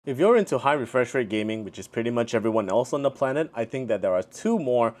If you're into high refresh rate gaming, which is pretty much everyone else on the planet, I think that there are two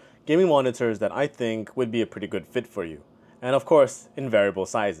more gaming monitors that I think would be a pretty good fit for you. And of course, in variable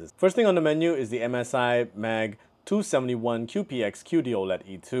sizes. First thing on the menu is the MSI MAG 271 QPX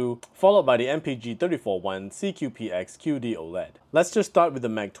QD-OLED E2, followed by the MPG 341 CQPX QD-OLED. Let's just start with the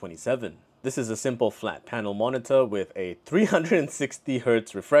MAG 27. This is a simple flat panel monitor with a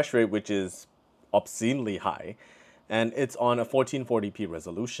 360Hz refresh rate, which is obscenely high, and it's on a 1440p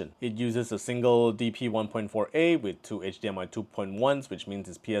resolution. It uses a single DP 1.4a with two HDMI 2.1s, which means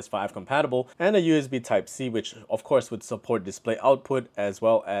it's PS5 compatible, and a USB Type-C, which of course would support display output as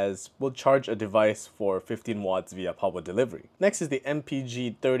well as will charge a device for 15 watts via power delivery. Next is the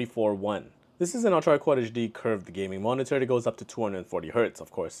MPG 341. This is an Ultra Quad HD curved gaming monitor that goes up to 240Hz. Of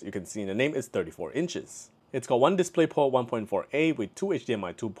course, you can see in the name it's 34 inches. It's got one DisplayPort 1.4a with two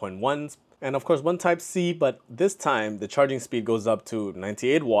HDMI 2.1s, and of course one Type-C, but this time the charging speed goes up to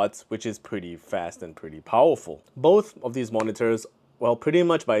 98 watts, which is pretty fast and pretty powerful. Both of these monitors, well, pretty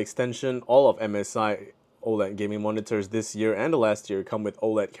much by extension, all of MSI OLED gaming monitors this year and the last year come with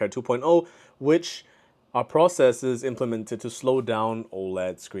OLED Care 2.0, which are processes implemented to slow down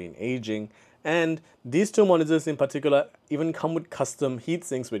OLED screen aging. And these two monitors in particular even come with custom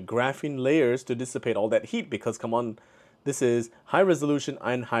heatsinks with graphene layers to dissipate all that heat, because come on, this is high resolution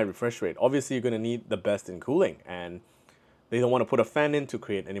and high refresh rate. Obviously you're going to need the best in cooling, and they don't want to put a fan in to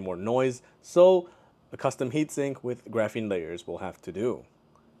create any more noise, so a custom heatsink with graphene layers will have to do.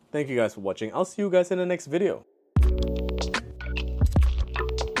 Thank you guys for watching. I'll see you guys in the next video.